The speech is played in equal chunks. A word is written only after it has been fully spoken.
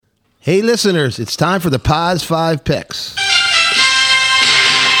Hey, listeners, it's time for the POZ 5 picks.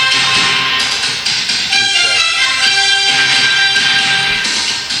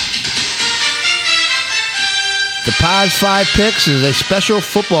 The POZ 5 picks is a special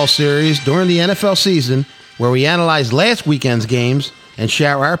football series during the NFL season where we analyze last weekend's games and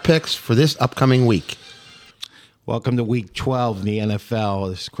share our picks for this upcoming week. Welcome to Week 12 in the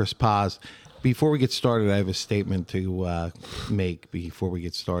NFL. This is Chris POZ. Before we get started, I have a statement to make before we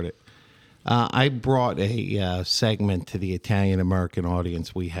get started. I brought a segment to the Italian-American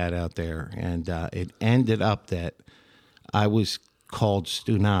audience we had out there, and it ended up that I was called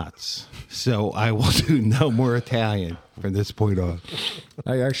Stunazz. So I will do no more Italian from this point on.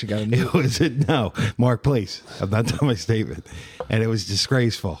 I actually got a new... It was no, Mark, please. I'm not done my statement. And it was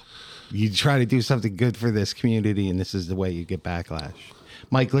disgraceful. You try to do something good for this community, and this is the way you get backlash.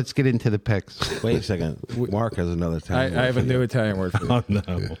 Mike, let's get into the picks. Wait a second. Mark has another Italian I have a new Italian word for you. Oh, no.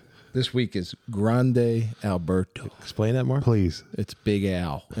 Yeah. This week is Grande Alberto. Explain that, Mark. Please. It's Big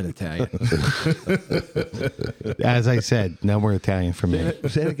Al in Italian. As I said, no more Italian from me.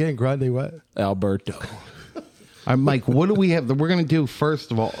 Say it again. Grande what? Alberto. All right, Mike, what do we have? We're going to do,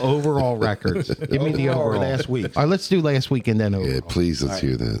 first of all, overall records. Give me the overall. Last week. All right, let's do last week and then overall. Yeah, please, let's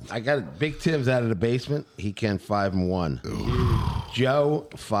hear that. I got Big Tim's out of the basement. He can 5-1. Joe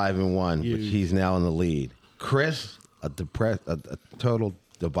 5-1, which he's now in the lead. Chris a total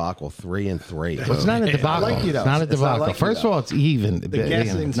debacle 3-3. It's not a debacle. I like you, though. It's not a It's not debacle. like you, First of all, it's even. The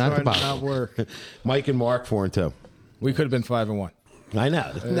guessing's not starting to debacle. not work. Mike and Mark 4-2. We could have been 5-1. I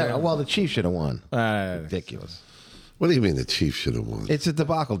know. Well, the Chiefs should have won. Ridiculous. What do you mean the Chiefs should have won? It's a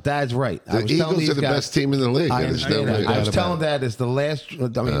debacle. Dad's right. The Eagles are the best team in the league. I There's no understand that. way I was about telling it. Dad it's the last. I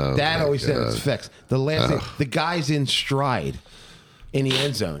mean, Dad always said it's fixed. The last, the guy's in stride in the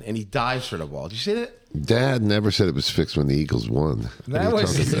end zone, and he dives for the ball. Did you see that? Dad never said it was fixed when the Eagles won. That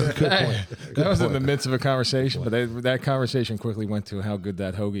was Good point. that was in the midst of a conversation, but that conversation quickly went to how good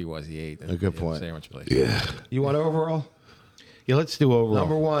that hoagie was he ate. A good point. Sandwich place. Yeah. You want overall? Yeah, let's do overall.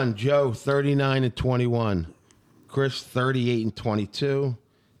 Number one, Joe 39-21, Chris 38-22,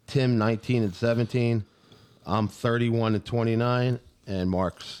 Tim 19-17, I'm 31-29, and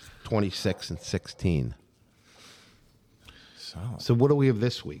Mark's 26-16. So what do we have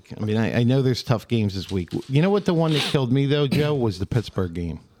this week? I mean, I know there's tough games this week. You know what the one that killed me, though, Joe, was the Pittsburgh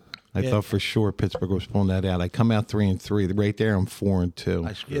game. I thought for sure Pittsburgh was pulling that out. I come out 3-3. Right there, I'm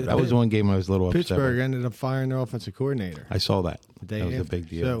 4-2. That was one game I was a little upset Pittsburgh with. ended up firing their offensive coordinator. I saw that. Day That was a after. big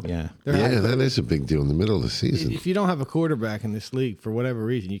deal. So, Yeah. Yeah, that is a big deal in the middle of the season. If you don't have a quarterback in this league for whatever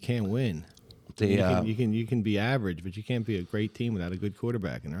reason, you can't win. The, You can be average, but you can't be a great team without a good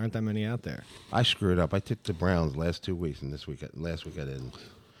quarterback, and there aren't that many out there. I screwed up. I took the Browns last 2 weeks, and last week I didn't.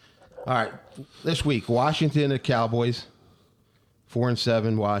 All right, this week, Washington and Cowboys.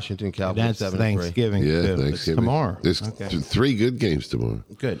 4-7, Washington, Cowboys That's 7-3. Thanksgiving. Yeah, too. It's Thanksgiving. tomorrow. There's 3 good games tomorrow.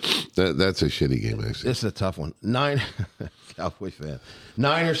 Good. That's a shitty game, actually. This is a tough one. Cowboy fan.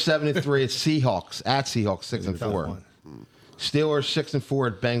 Niners 7-3 at Seahawks. At Seahawks 6-4. Steelers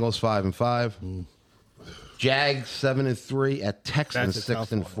 6-4 at Bengals 5-5. Jags 7-3 at Texans That's a tough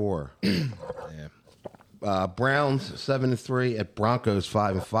 6-4. Browns 7-3 at Broncos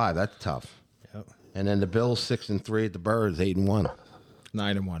 5-5. That's tough. Yep. And then the Bills 6-3 at the Birds 8-1.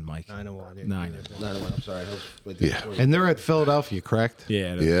 9-1, Mike. 9-1. Yeah. 9-1. I'm sorry. Yeah. And they're at Philadelphia, correct?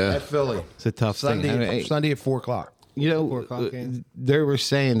 Yeah. Yeah. At Philly. It's a tough Sunday, thing. I mean, Sunday at 4 o'clock. You know, 4 o'clock game. they were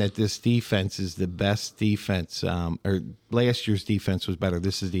saying that this defense is the best defense, or last year's defense was better.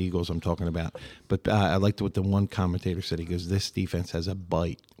 This is the Eagles I'm talking about. But I liked what the one commentator said. He goes, this defense has a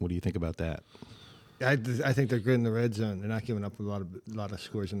bite. What do you think about that? I think they're good in the red zone. They're not giving up a lot of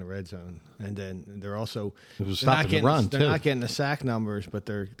scores in the red zone, and then they're also It was they're not stopping the getting run, they're too. not getting the sack numbers, but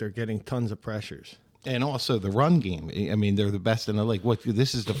they're getting tons of pressures. And also the run game. I mean, they're the best in the league.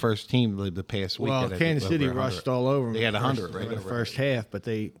 This is the first team the past week. Well, that had Kansas over City 100. rushed all over them. They had in the 100 first- right in the over first half, but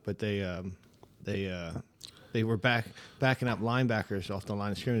they were backing up linebackers off the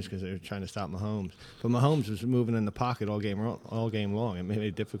line of scrimmage because they were trying to stop Mahomes. But Mahomes was moving in the pocket all game long. It made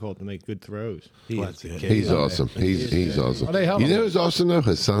it difficult to make good throws. He's awesome. He's awesome. Oh, they held You him. know who's awesome, though?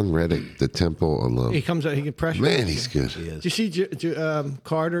 Hassan Reddick, the Temple alum. He comes out. He can pressure. Man, he's good. Did you see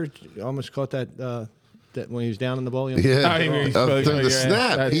Carter almost caught that when he was down in the ball? Yeah. I mean, he's Through the yeah.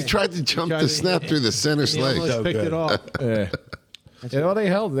 snap. He tried to jump the snap through the center He almost slice. picked it off. Yeah. Yeah, well, they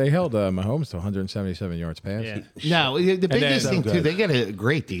held Mahomes to 177 yards passing. Yeah. No, the biggest thing good. too, they get a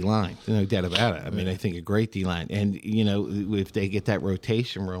great D line, no doubt about it. I mean, I think a great D line, and if they get that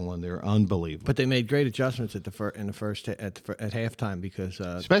rotation rolling, they're unbelievable. But they made great adjustments at halftime because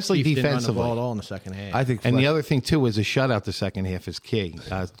Especially Chiefs didn't run the defensively. ball at all in the second half. I think And the Fletcher- other thing too is a shutout. The second half is key.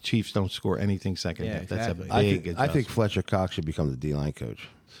 Chiefs don't score anything second Yeah, half. That's exactly. a I big think adjustment. Fletcher Cox should become the D-line coach.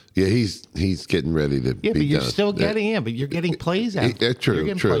 Yeah, he's getting ready to Yeah, be but you're done. still getting in, but you're getting plays out. Yeah, true, You're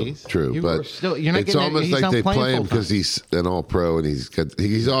getting true, plays. true. You're But you're not it's getting, almost he's like not they playing play him full-time. because he's an all-pro and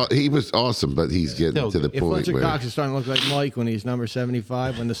he was awesome, but he's getting Still to the good. if point Fletcher where Cox is starting to look like Mike when he's number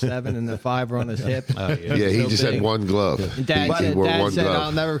 75, when the 7 and the 5 are on his hip. yeah, he so just big. had one glove. And Dad he wore one said, glove.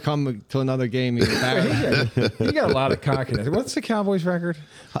 I'll never come to another game. He You got a lot of cockiness. What's the Cowboys' record?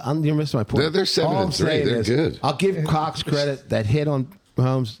 You're missing my point. They're 7 All and I'm 3. saying They're is, good. I'll give Cox credit. That hit on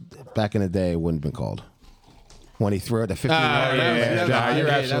Mahomes back in the day wouldn't have been called when he threw it the 50 yard. You're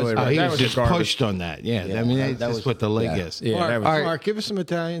absolutely Oh, right. he that was was just garbage. pushed on that. Yeah, Yeah, I mean, that that's was- what the leg yeah. is. Yeah, that was, All right. Mark, give us some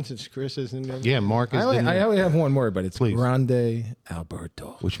Italian since Chris isn't there. Yeah, Mark is. I only have one more, but it's Grande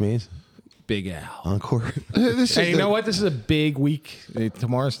Alberto. Which means Big Al. encore. Hey, you know what? This is a big week.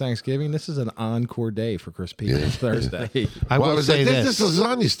 Tomorrow's Thanksgiving. This is an encore day for Chris Pete. It's Thursday. I Well, I will was say like, this. this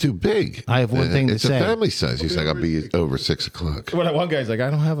lasagna's too big. I have one thing to it's say. a family size. He's like, I'll be over 6 o'clock. Well, one guy's like, I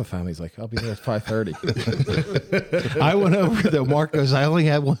don't have a family. He's like, I'll be there at 5:30. I went over though. Mark goes, I only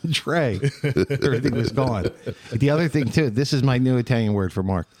had one tray. Everything was gone. The other thing too, this is my new Italian word for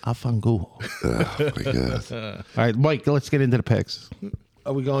Mark. Affangulo. Oh, my God. All right, Mike, let's get into the picks.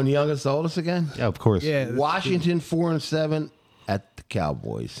 Are we going youngest to oldest again? Yeah, of course. Yeah, Washington 4-7 at the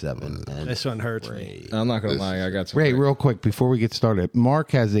Cowboys 7. And this one hurts me. I'm not going to lie. I got some. Ray, real quick before we get started, Mark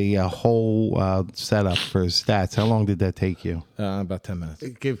has a whole setup for his stats. How long did that take you? About 10 minutes.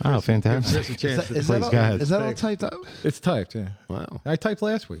 Give Oh, Chris, fantastic. give Chris a chance. is, Please, that go all, ahead. is that all typed up? It's typed, yeah. Wow. I typed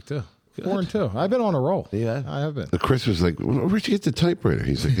last week, too. 4-2. I've been on a roll. Yeah. I have been. Chris was like, where'd you get the typewriter?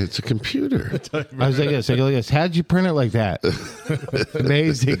 He's like, it's a computer. I was like this. I go like this. How'd you print it like that?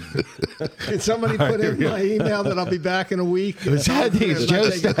 Amazing. Can somebody put in my email that I'll be back in a week? The sad thing is Joe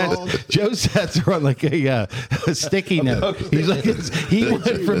stats are on like a sticky note. He's like he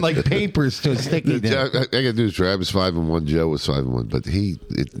went from like papers to a sticky note. I got news for you. I was 5-1. Joe was 5-1.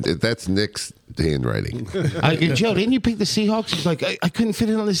 But that's Nick's handwriting. I go, Joe, didn't you pick the Seahawks? He's like, I couldn't fit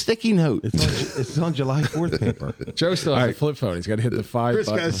it on the sticky note. It's on July 4th paper. Joe still has a flip phone. He's got to hit the 5 Chris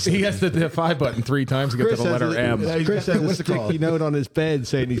button. has- He has to hit the 5 button 3 times to get to the letter M. Chris has a sticky note on his bed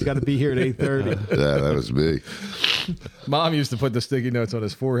saying he's got to be here at 8:30. Yeah, that was me. Mom used to put the sticky notes on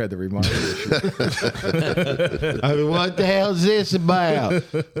his forehead to remind him. I mean, what the hell is this about?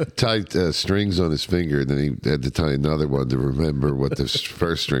 Tied strings on his finger, and then he had to tie another one to remember what the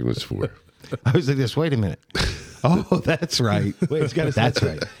first string was for. I was like this. Wait a minute. Oh, that's right. Wait, he's got his That's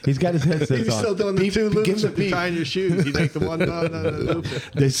right. He's got his headset He's still doing the two loops if you're tying your shoes. You take the one loop.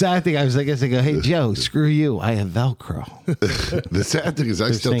 The sad thing, I was like, I go, hey Joe, screw you. I have Velcro. The sad thing is, I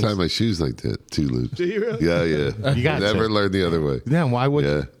There's still things- tie my shoes like that. 2 loops. Do you really? Yeah, yeah. You got Never to. learned the other way. Yeah, why would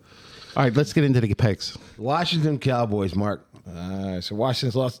Yeah. you? All right, let's get into the picks. Washington Cowboys, Mark. So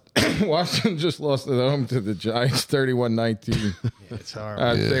Washington's lost. Washington just lost at home to the Giants, 31-19. It's hard.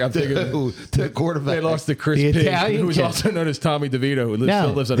 I'm thinking To the quarterback. they lost to Chris The Pig, Italian who's kid. also known as Tommy DeVito, who still No,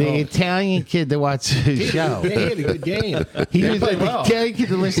 lives at the home. Italian kid that watched the show. Yeah, he had a good game. He was played like well. the Italian kid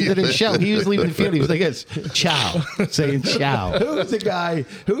that listened to the show. He was leaving the field. He was like this, ciao, saying ciao. Who was the guy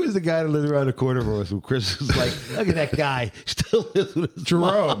that lived around the corner from us? Who Chris was like, look at that guy. Still lives with his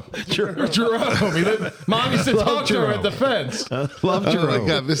Jerome. Jerome. Jerome. Mom used to talk to him at the fence. Love Oh, Jerome. my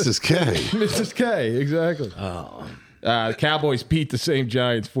God, Mrs. K. Mrs. K, exactly. The Cowboys beat the same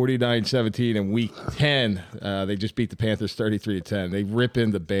Giants 49-17 in Week 10. They just beat the Panthers 33-10. They rip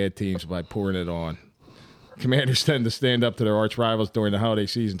into bad teams by pouring it on. Commanders tend to stand up to their arch rivals during the holiday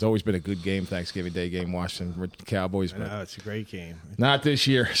season. It's always been a good game, Thanksgiving Day game, Washington Cowboys. But No, it's a great game. not this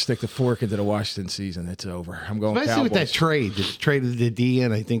year. Stick the fork into the Washington season. It's over. I'm going Especially Cowboys. with that trade. The trade of the D,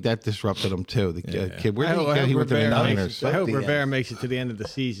 and I think that disrupted him too. The kid, where did he go? He went to the Niners. I hope The Rivera makes it to the end of the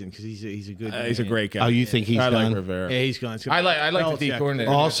season because he's a good. He's a great guy. Oh, you think he's I like done? Rivera. Yeah, he's gone. I like the D Belichick. coordinator.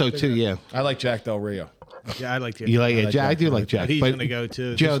 Also, too, yeah. I like Jack Del Rio. Yeah, I like to. You like it? I do like Jack. Jack. He's but going to go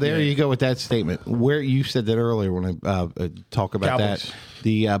too. Joe, there you go with that statement. Where you said that earlier when I talk about Cowboys. that,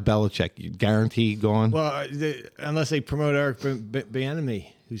 the Belichick guaranteed gone. Well, unless they promote Eric Bieniemy,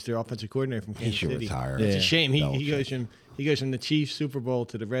 who's their offensive coordinator from Kansas should City. retire. It's Yeah. a shame. He goes from the Chiefs Super Bowl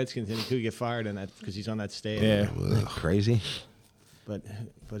to the Redskins, and he could get fired in that because he's on that staff. Yeah. Crazy. But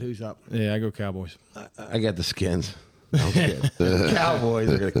who's up? Yeah, I go Cowboys. I got the Skins. I'm kidding. The Cowboys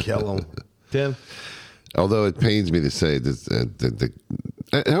are going to kill them. Tim? Although it pains me to say this,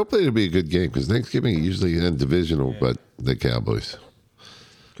 hopefully it'll be a good game because Thanksgiving usually end divisional, but the Cowboys.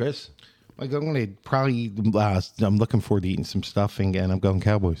 Chris? Like I'm going to probably. I'm looking forward to eating some stuffing, and I'm going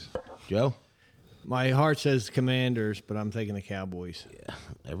Cowboys. Joe? My heart says Commanders, but I'm taking the Cowboys. Yeah,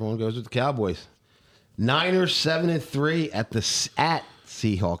 everyone goes with the Cowboys. Niners 7-3 at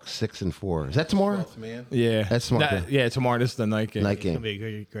Seahawks 6-4. Is that tomorrow? Yeah, That's tomorrow. Yeah, tomorrow. This is the night game. Night It's gonna game. be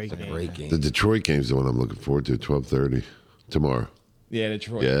a great game. Great game. The Detroit game's the one I'm looking forward to. 12:30 tomorrow. Yeah,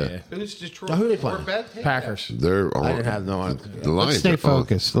 Detroit. Yeah. Yeah. Who's Detroit? Now, who they playing? Packers. They're on. I didn't have no idea. The Lions Let's stay are on.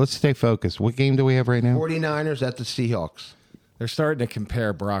 focused. Let's stay focused. What game do we have right now? 49ers at the Seahawks. They're starting to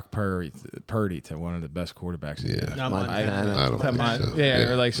compare Brock Purdy to one of the best quarterbacks. in the Yeah. Not Montana. I don't think so. Yeah,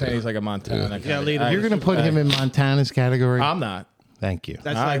 they're like saying he's like a Montana. Yeah, kind leader. of, You're going to put him in Montana's category? I'm not. Thank you.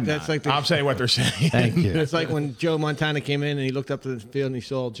 That's I'm like I'm saying what they're saying. Thank you. It's like when Joe Montana came in and he looked up to the field and he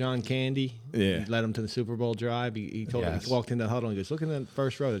saw John Candy. Yeah. He led him to the Super Bowl drive. He told him, Yes. he walked in the huddle and he goes, look in the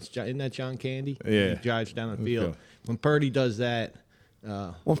first row. Isn't that John Candy? Yeah. He drives down the field. Okay. When Purdy does that,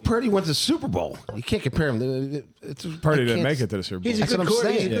 Well, Purdy went to the Super Bowl. You can't compare him. Purdy didn't make it to the Super Bowl. he's a That's good what I'm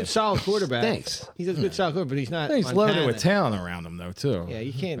quarterback. He's a saying. good solid quarterback. Thanks. He's a good solid quarterback, but he's not. He's loaded Montana. with talent around him, though, too. Yeah,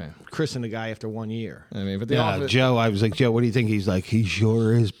 you can't christen a guy after 1 year. I mean, but the Yeah, offense, Joe, I was like, Joe, what do you think? He's like, he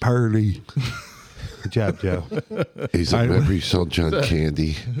sure is Purdy. Good job, Joe. He's like, remember you saw John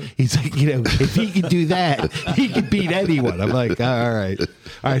Candy? He's like, if he could do that, he could beat anyone. I'm like, all right.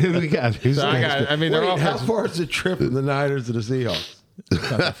 All right, who do we got? Who's So next? I mean, they're Wait, how offense. far is the trip from the Niners to the Seahawks?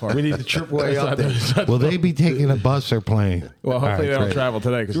 We need to trip way up there. Will they be taking a bus or plane? Well, hopefully All right, they don't great. travel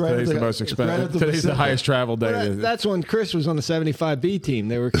today because Right today's at the the- most right expensive. at the Today's the Pacific. highest travel day. Well, that's when Chris was on the 75B team.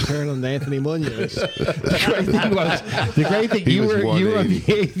 They were comparing him to Anthony Munoz. The great thing He you was were on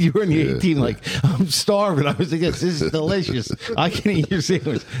 180. you were on the Yeah. 18 like I'm starving. I was like, this is delicious. I can eat your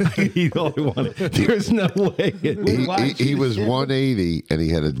sandwich. I can eat all I want. There's no way. He was 180 and he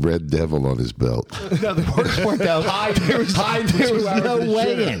had a red devil on his belt. No, the worst part though, there was no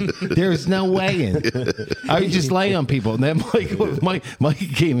way in. There was no way in. I would just lay on people, and then Mike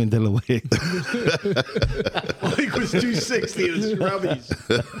came into the league. Mike was 260 in the scrubbies.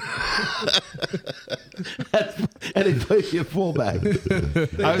 And they played you a fullback.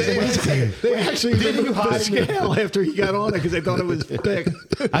 I was like, They actually didn't the scale after he got on it because they thought it was thick.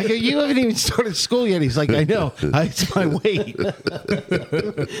 I go, you haven't even started school yet. He's like, I know. It's my weight.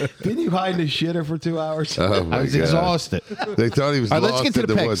 Didn't you hide in the shitter for 2 hours? Oh my I was God. exhausted. They thought he was All right, let's lost get to in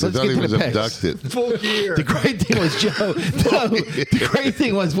the the picks. woods. They Let's thought get he to was the picks. abducted. Full gear. The great thing was Joe. No, the great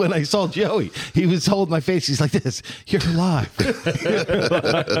thing was when I saw Joey, he was holding my face. He's like this. You're alive.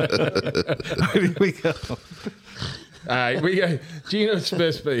 Here we go. All right, we got Geno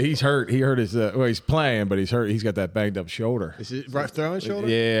Smith, but he's hurt. He hurt his. Well, he's playing, but he's hurt. He's got that banged up shoulder. Is it right throwing shoulder?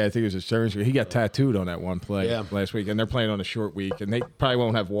 Yeah, I think it was his surgery. He got tattooed on that one play Yeah. last week, and they're playing on a short week, and they probably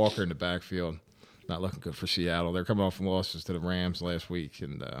won't have Walker in the backfield. Not looking good for Seattle. They're coming off from losses to the Rams last week,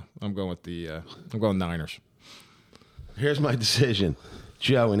 and I'm going with I'm going Niners. Here's my decision.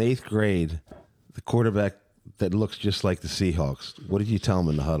 Joe, in 8th grade, the quarterback that looks just like the Seahawks, what did you tell him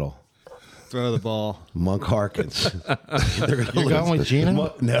in the huddle? Throw the ball. Monk Harkins. They're You're going with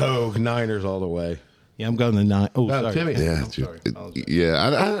Gino? No, Niners all the way. Yeah, I'm going to 9. Oh, sorry. Timmy.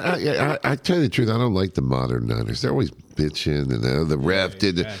 Yeah, I tell you the truth. I don't like the modern Niners. They're always bitching, and the ref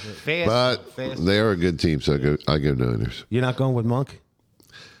did it. But they are a good team, so I go Niners. You're not going with Monk?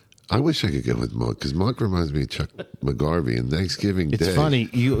 I wish I could go with Monk because Monk reminds me of Chuck McGarvey and Thanksgiving Day. It's funny.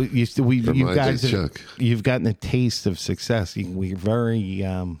 You Reminds guys, me of Chuck. you've gotten a taste of success. We're very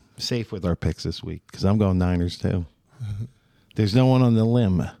safe with our picks this week because I'm going Niners too. There's no one on the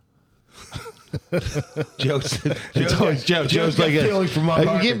limb. Joe's Joe's like feeling for Monk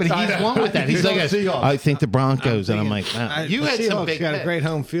yeah, but Harkins. he's one with that. He's You're like, going Seahawks. I think the Broncos, and I'm like, nah. You had some big got a picks. great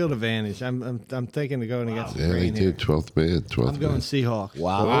home field advantage. I'm thinking of going against the Yeah, they grain do. here. 12th man. 12th I'm going man. Seahawks.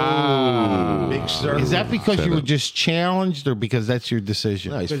 Wow. Big circle. Is that because you were just challenged, or because that's your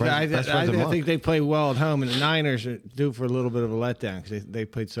decision? No, he's Because friends, best friends with I Monk. think they play well at home, and the Niners are due for a little bit of a letdown because they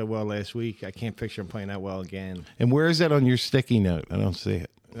played so well last week. I can't picture them playing that well again. And where is that on your sticky note? I don't see it.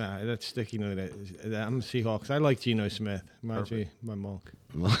 That's sticky note. I'm a Seahawks. I like Geno Smith. Reminds me of my Monk.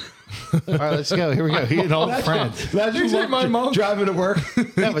 All right, let's go. Here we go. He's an old friend. Imagine Monk driving to work.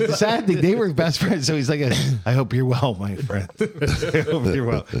 Yeah, but the sad thing, they were best friends. So he's like, I hope you're well, my friend. I hope you're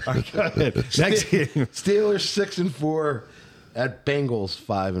well. All right, go ahead. Next game. Steelers 6-4 at Bengals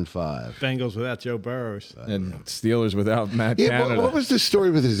 5-5. Bengals without Joe Burrows. And Steelers without Matt Yeah, Canada. what was the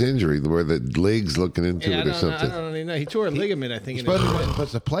story with his injury where the leg's looking into Yeah, it or I something? don't even know. He tore a ligament, I think. He's in his-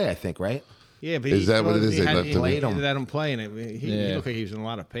 supposed to play, I think, right? Yeah, but Is that what it is? He They had left him? He let him play, and he Yeah. looked like he was in a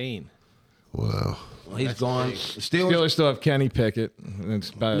lot of pain. Wow. He's gone. Steelers still have Kenny Pickett. It's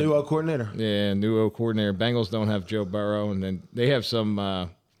about, New coordinator. Yeah, new coordinator. Bengals don't have Joe Burrow, and then they have some.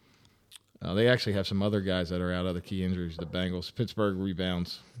 They actually have some other guys that are out of the key injuries. The Bengals. Pittsburgh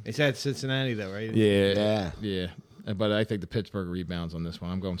rebounds. It's at Cincinnati though, right? Yeah. But I think the Pittsburgh rebounds on this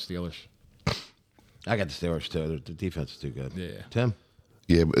one. I'm going Steelers. I got the Steelers too. The defense is too good. Yeah. Tim.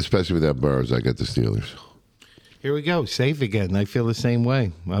 Yeah, especially without Burrows, I got the Steelers. Here we go. Safe again. I feel the same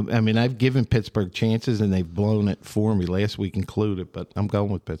way. I mean, I've given Pittsburgh chances, and they've blown it for me last week included, but I'm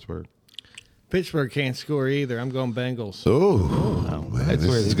going with Pittsburgh. Pittsburgh can't score either. I'm going Bengals. Oh, man, this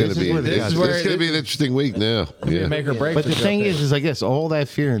is going to be an interesting week now. Yeah. Make or break. But the thing is like this, all that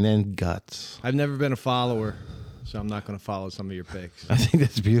fear and then guts. I've never been a follower, so I'm not going to follow some of your picks. I think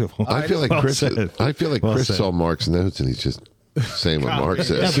that's beautiful. I feel like Chris saw Mark's notes and he's just saying what Mark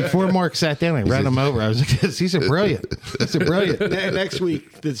says. Yeah, before Mark sat down, I ran him over. I was like, "These are brilliant. These are brilliant." Next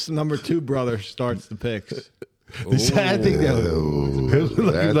week, this number 2 brother starts the picks. The sad thing,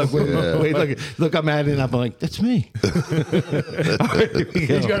 look, I'm adding up. I'm like, that's me. He's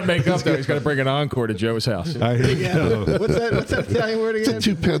got to make up, though. He's got to bring an encore to Joe's house. What's that Italian word again? It's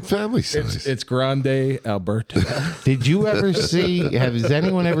a 2-pound family size. It's Grande Alberto. Did you ever see, has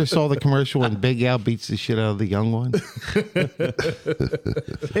anyone ever saw the commercial when Big Al beats the shit out of the young one?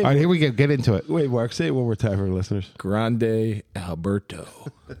 All right, here we go. Get into it. Wait, Mark, say it one more time for our listeners. Grande Alberto.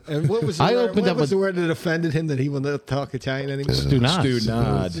 And what was the word that offended him that he will not talk Italian anymore?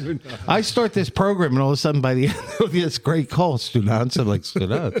 Stunad. I start this program, and all of a sudden, by the end of this great call, Stunad. I'm like,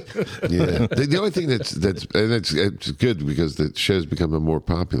 Stunad. Yeah. The only thing that's it's good because the show's becoming more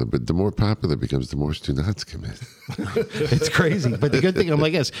popular, but the more popular it becomes, the more Stunads come in. It's crazy. But the good thing, I'm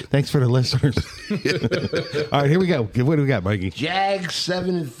like, yes, thanks for the listeners. All right, here we go. What do we got, Mikey? Jags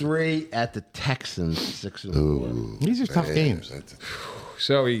 7-3 at the Texans 6-4. These are tough games.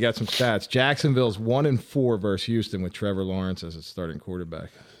 So you got some stats. Jacksonville's 1-4 versus Houston with Trevor Lawrence as its starting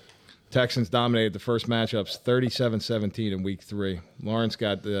quarterback. Texans dominated the first matchups 37-17 in week 3. Lawrence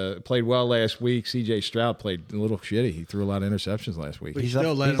played well last week. C.J. Stroud played a little shitty. He threw a lot of interceptions last week. He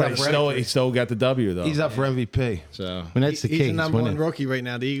still got the W, though. He's up for MVP. So when that's the case, he's the number 1 rookie right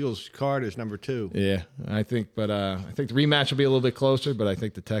now. The Eagles' card is number 2. Yeah, I think the rematch will be a little bit closer, but I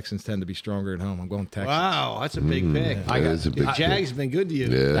think the Texans tend to be stronger at home. I'm going Texans. Wow, that's a big pick. The Jags have been good to you.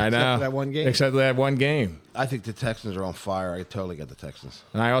 Yeah. I know. Except for that one game. Except for that one game. I think the Texans are on fire. I totally get the Texans.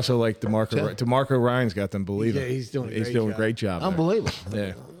 And I also like DeMarco Ryan's got them believing. Yeah, he's doing a great job. Unbelievable.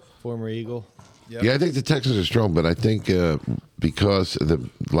 Yeah. Former Eagle. Yep. Yeah, I think the Texans are strong, but I think because of the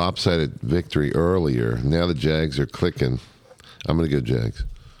lopsided victory earlier, now the Jags are clicking. I'm going to go Jags.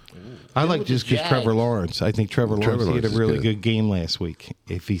 I like just because Trevor Lawrence. I think Trevor Lawrence had a really good game last week.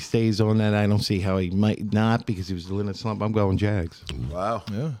 If he stays on that, I don't see how he might not because he was a little slump. I'm going Jags. Wow.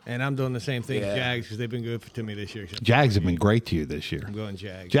 Yeah. And I'm doing the same thing as Jags because they've been good to me this year. Jags have been great to you this year. I'm going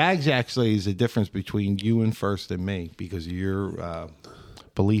Jags. Jags actually is the difference between you and First and me because of your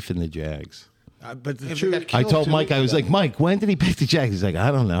belief in the Jags. But the truth, I told Mike, I was like, Mike, when did he pick the Jags? He's like, I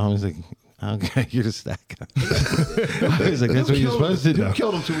don't know. I was like, okay, you're just that guy. I was like, that's what you're supposed to do. Who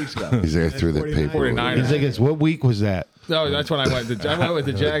killed him 2 weeks ago? He's there through the paper. 49ers. He's like, what week was that? No, that's when I went with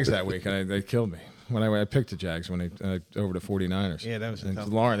the Jags that week, and they killed me. When I picked the Jags when they over the 49ers. Yeah, that was a tough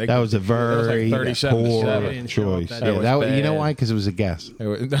Lawrence. That was a very like 37-7. poor choice. You know why? Because it was a guess.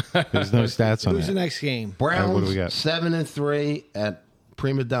 There's no stats on Who's the that. next game? Browns what do we got? 7-3 at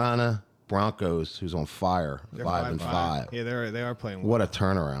Prima Donna Broncos, who's on fire, They're 5-5. Yeah, they are playing well. What a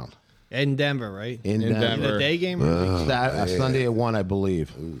turnaround. In Denver, right? In Denver. The day game? Sunday at 1, I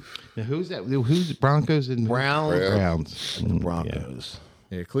believe. Now, who's that? Who's Broncos and Browns. The Broncos.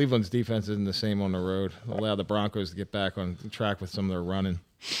 Yeah, Cleveland's defense isn't the same on the road. Allow the Broncos to get back on track with some of their running.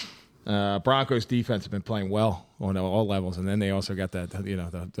 Broncos defense have been playing well on all levels, and then they also got that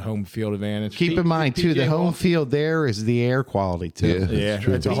the home field advantage. Keep in mind too, the home field there is the air quality too. Yeah,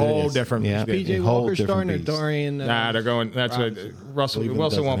 it's a whole different. Yeah. PJ Walker starting or Dorian? Nah, they're going. That's what Russell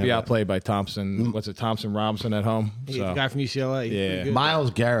Wilson won't be outplayed by Thompson. What's it? Thompson Robinson at home. He's the guy from UCLA. Yeah.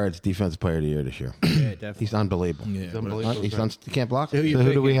 Miles Garrett's defensive player of the year this year. Yeah, definitely. He's unbelievable. Yeah. He's unbelievable. He can't block. Who So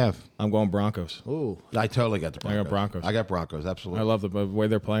who do we have? I'm going Broncos. Ooh. I totally got the Broncos. I got Broncos. I got Broncos, absolutely. I love the way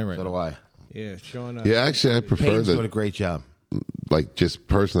they're playing right So now. do I. Yeah, showing up. Yeah, actually, I prefer Payton's doing a great job. like just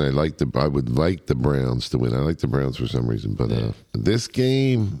personally, I would like the Browns to win. I like the Browns for some reason, but this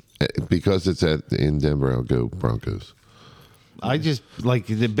game because it's in Denver, I'll go Broncos. I just like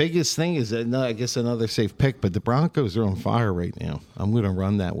the biggest thing is that I guess another safe pick, but the Broncos are on fire right now. I'm going to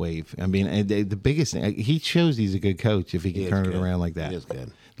run that wave. I mean, and the biggest thing, he shows he's a good coach if he can turn it around like that. He is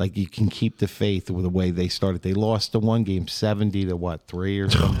good. Like you can keep the faith with the way they started. They lost the one game 70-3 or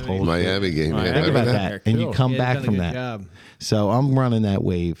something. Miami game. Yeah, Think about remember that, and you come back from that. Job. So I'm running that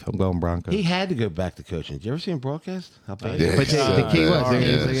wave. I'm going Broncos. He had to go back to coaching. Did you ever see him broadcast? How bad? Yeah, But the key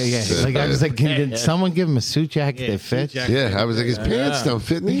was, like I was like, can someone give him a suit jacket that fits? Yeah, I was like, his pants don't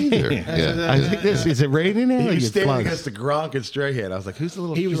fit me either. Yeah. I was like, is it raining now? He was You standing flunk. against the Gronk and Strahan. I was like, who's the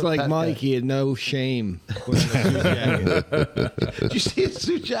little He was short like fat Mike. guy? He had no shame. Wearing a suit jacket. Did you see his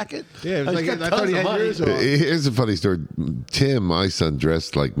suit jacket? Yeah, it was He's like got I thought tons he of had money. yours on. Here's a funny story. Tim, my son,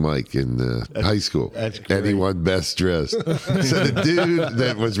 dressed like Mike in high school, and he won best dressed. So the dude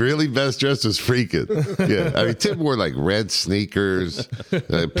that was really best dressed was freaking. Yeah, I mean, Tim wore like red sneakers,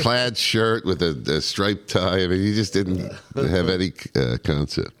 a plaid shirt with a striped tie. I mean, he just didn't have any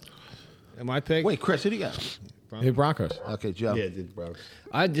concept. Am I pick? Wait, Chris, who do you got? Hey, Broncos. Okay, Joe. Yeah,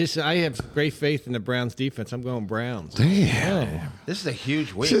 I have great faith in the Browns defense. I'm going Browns. Damn, This is a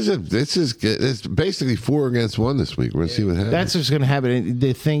huge week. this is good. It's basically 4 against 1 this week. We're gonna see what happens. That's what's going to happen. And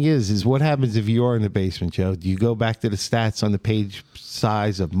the thing is what happens if you are in the basement, Joe? Do you go back to the stats on the page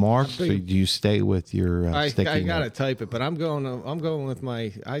size of marks, or do you stay with your I sticking? gotta type it, but I'm going with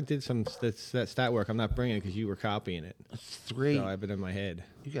my. I did some stat work. I'm not bringing it because you were copying it. 3. So I have it in my head.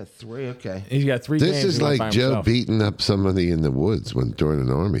 You got 3. Okay. He's got 3 This games. is he went by like Joe himself. beating up somebody in the woods when during an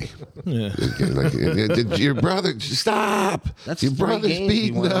army. Like, your brother, stop! That's your 3 brother's games he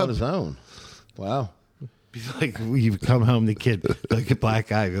beating won on up. his own. Wow. Like you come home, the kid, like a black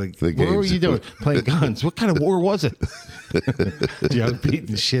guy, like, The what were game's- you doing? Playing guns. What kind of war was it? Joe beating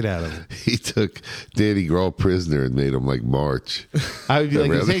the shit out of him. He took Danny Grohl prisoner and made him like march. I would be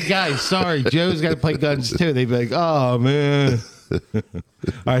like, Really? hey guys, sorry, Joe's got to play guns too. They'd be like, oh man. All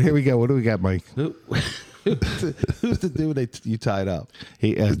right, here we go. What do we got, Mike? Who's the dude you tied up?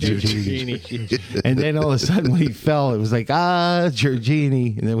 He, Giorgini. And then all of a sudden when he fell, it was like,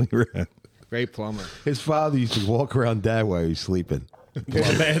 Giorgini. And then we were Great plumber. His father used to walk around dad while he was sleeping.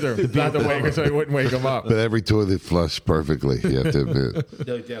 Well, bathroom. Not to wake him so he wouldn't wake him up. But every toilet flushed perfectly, you have to admit.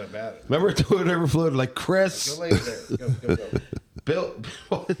 No doubt about it. Remember toilet overflowed like Chris? Go there. Go. Bill.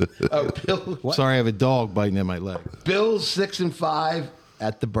 Bill. sorry, I have a dog biting at my leg. Bills 6-5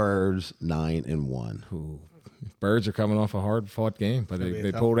 at the Birds 9-1. Birds are coming off a hard-fought game, but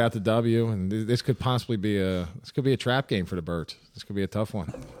they pulled out the W, and this could possibly be a trap game for the Birds. This could be a tough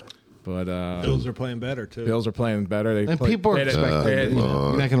one. But Bills are playing better too. Bills are playing better. And people are expecting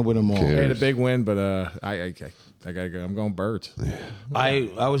you're not going to win them all. They had a big win, but I gotta go. I'm going Birds. I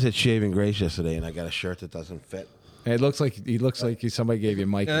was at Shaving Grace yesterday, and I got a shirt that doesn't fit. And it looks like somebody gave you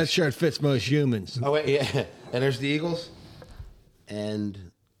Mike. Yeah, that shirt fits most humans. Oh, wait, yeah. And there's the Eagles.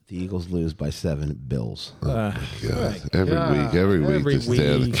 And the Eagles lose by 7. Bills. God, every week, this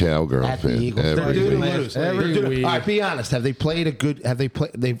week. cowgirl At the fan. Eagles. Every They're due to week. lose. Every They're due- week. All right, be honest. Have they played a good? Have they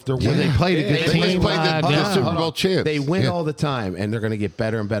played? They're They played a good They just team. played the no. Super Bowl champs. They win Yeah. all the time, and they're going to get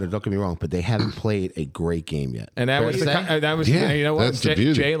better and better. Don't get me wrong, but they haven't played a great game yet. And that Fair was to say? Yeah, you know what? that's the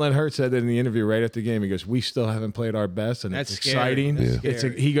beauty. Jalen Hurts said that in the interview right after the game. He goes, "We still haven't played our best, and That's it's scary. exciting." That's It's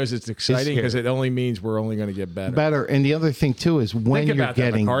scary. he goes, "It's exciting scary. because it only means we're only going to get better." Better. And the other thing, too, is when Think you're about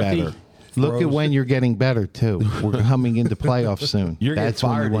that, getting McCarthy. better. Look at when you're getting better, too. We're coming into playoffs soon. You're That's getting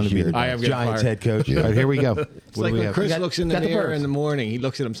when you fired want this to be year. the I am getting Giants fired. head coach. All right, here we go. It's What like do we when have? Chris looks in the got the mirror Birds. in the morning. He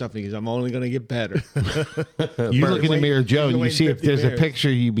looks at himself and he goes, "I'm only going to get better." You look in the mirror, Joe, and you waiting see if 50 there's a bears. picture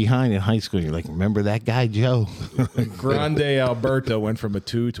of you behind in high school. You're like, remember that guy, Joe? Grande Alberto went from a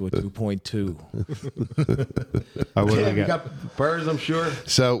 2 to a 2.2. What do Yeah, we we got? got Birds, I'm sure.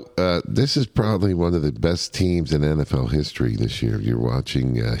 So this is probably one of the best teams in NFL history this year. You're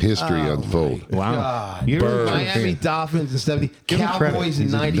watching history unfold. Wow. God. You're Miami Dolphins in 70, Give him credit. Cowboys in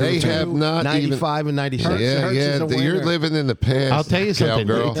He's a- 92, They have not 95 and 96. Yeah, Hurts is a you're winner. living in the past. I'll tell you something,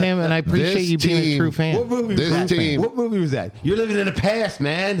 cowgirl. Tim, and I appreciate This you being a team- true fan. What movie was This that? team- What movie was that? You're living in the past,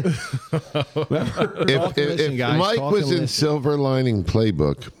 man. If guys. Mike Talk was and in listen. Silver Lining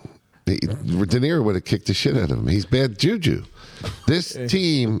Playbook, De Niro would have kicked the shit out of him. He's bad juju. This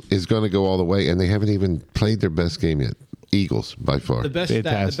team is going to go all the way, and they haven't even played their best game yet. Eagles, by far. The best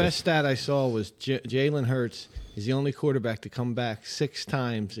Fantastic. stat I saw was Jalen Hurts is the only quarterback to come back 6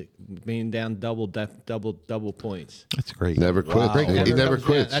 times, being down double points. That's great. Never quit. He never Yeah,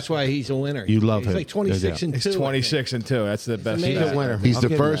 quits. that's why he's a winner. You love he's him. like 26 and 2. It's 26 and 2. That's the best. amazing. He's a stat. winner. He's I'll the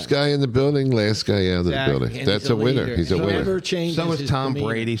give him first that. guy in the building, last guy out of the Exactly. building. And That's he's a winner. leader. He's a He winner. never changes So is his Tom demeanor.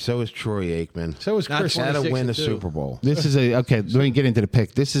 Brady. So is Troy Aikman. So is Not Chris. 20. Had to 26 win the and 2. Super Bowl. This is okay. Let me get into the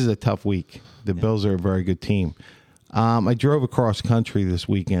pick. This is a tough week. The Bills are a very good team. I drove across country this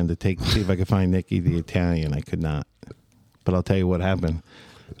weekend to see if I could find Nicky the Italian. I could not. But I'll tell you what happened.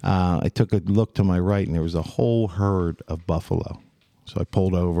 I took a look to my right, and there was a whole herd of buffalo. So I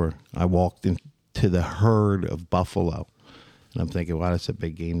pulled over. I walked into the herd of buffalo. And I'm thinking, wow, that's a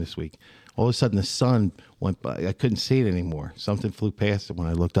big game this week. All of a sudden, the sun went by. I couldn't see it anymore. Something flew past it when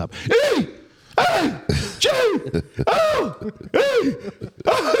I looked up. Hey! Hey! Jay! Oh! Hey!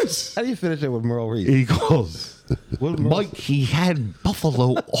 How do you finish it with Merle Reed? Eagles. Mike, he had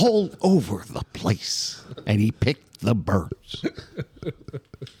buffalo all over the place, and he picked the birds. All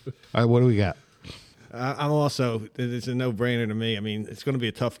right, what do we got? I'm also. It's a no-brainer to me. I mean, it's going to be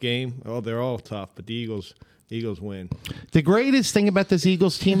a tough game. Oh, they're all tough, but the Eagles win. The greatest thing about this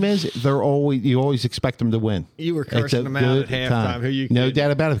Eagles team is you always expect them to win. You were cursing It's a them out at good halftime. time. Who you No kidding?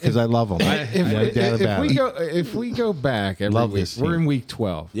 doubt about it, because I love them. If we go back every Love week, this we're team. in week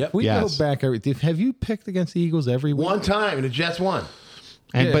 12. Yep. We Yes. go back have you picked against the Eagles every week? One time, and the Jets won.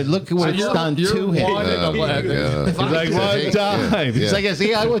 But look at what it's you're- done you're to him. 1-11. He's like, one time. He's like,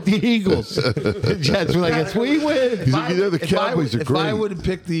 see, I want the Eagles. The Jets were like, yes, we win. He's like, the Cowboys are If I great. would have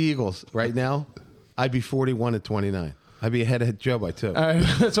picked the Eagles right now, I'd be 41-29. I'd be ahead of Joe by 2.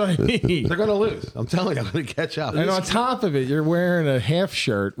 That's what I mean. They're going to lose. I'm telling you, I'm going to catch up. And on top of it, you're wearing a half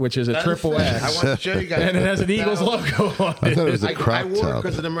shirt, which is a That's triple fair. X. I want to show you guys. And it has an Eagles logo on I it. thought it was a I crop wore it top.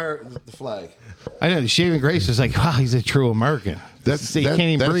 because of the flag. I know. Shaving Grace was like, wow, he's a true American. That's you can't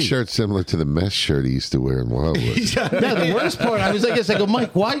even that breathe. shirt's similar to the mesh shirt he used to wear in Wildwood. No, the worst part, I was like, I go,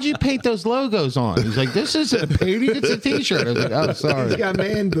 Mike, why'd you paint those logos on? He's like, this isn't a painting, it's a T-shirt. I was like, oh, sorry. He's got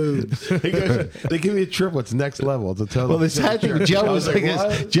man boobs. They give me a triple. It's next level. It's a total. Well, the sad thing, Joe was like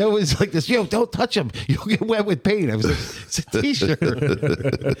this. Joe was like this. Yo, don't touch him. You'll get wet with paint. I was like, it's a T-shirt.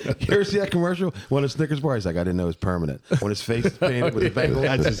 You ever see that commercial? When a Snickers bar, he's like, I didn't know it was permanent. When his face is painted with the Bengals.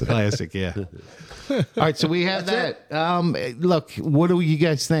 That's just classic, yeah. All right, so we have that. Look, what do you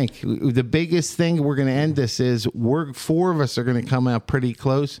guys think? The biggest thing we're going to end this is four of us are going to come out pretty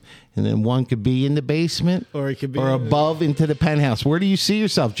close, and then one could be in the basement, Or it could be above into the penthouse. Where do you see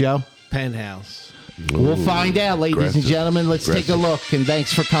yourself, Joe? Penthouse. We'll find out, ladies and Aggressive. gentlemen. Let's take a look, and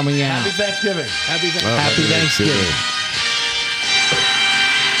thanks for coming out. Happy Thanksgiving. Happy Happy Thanksgiving.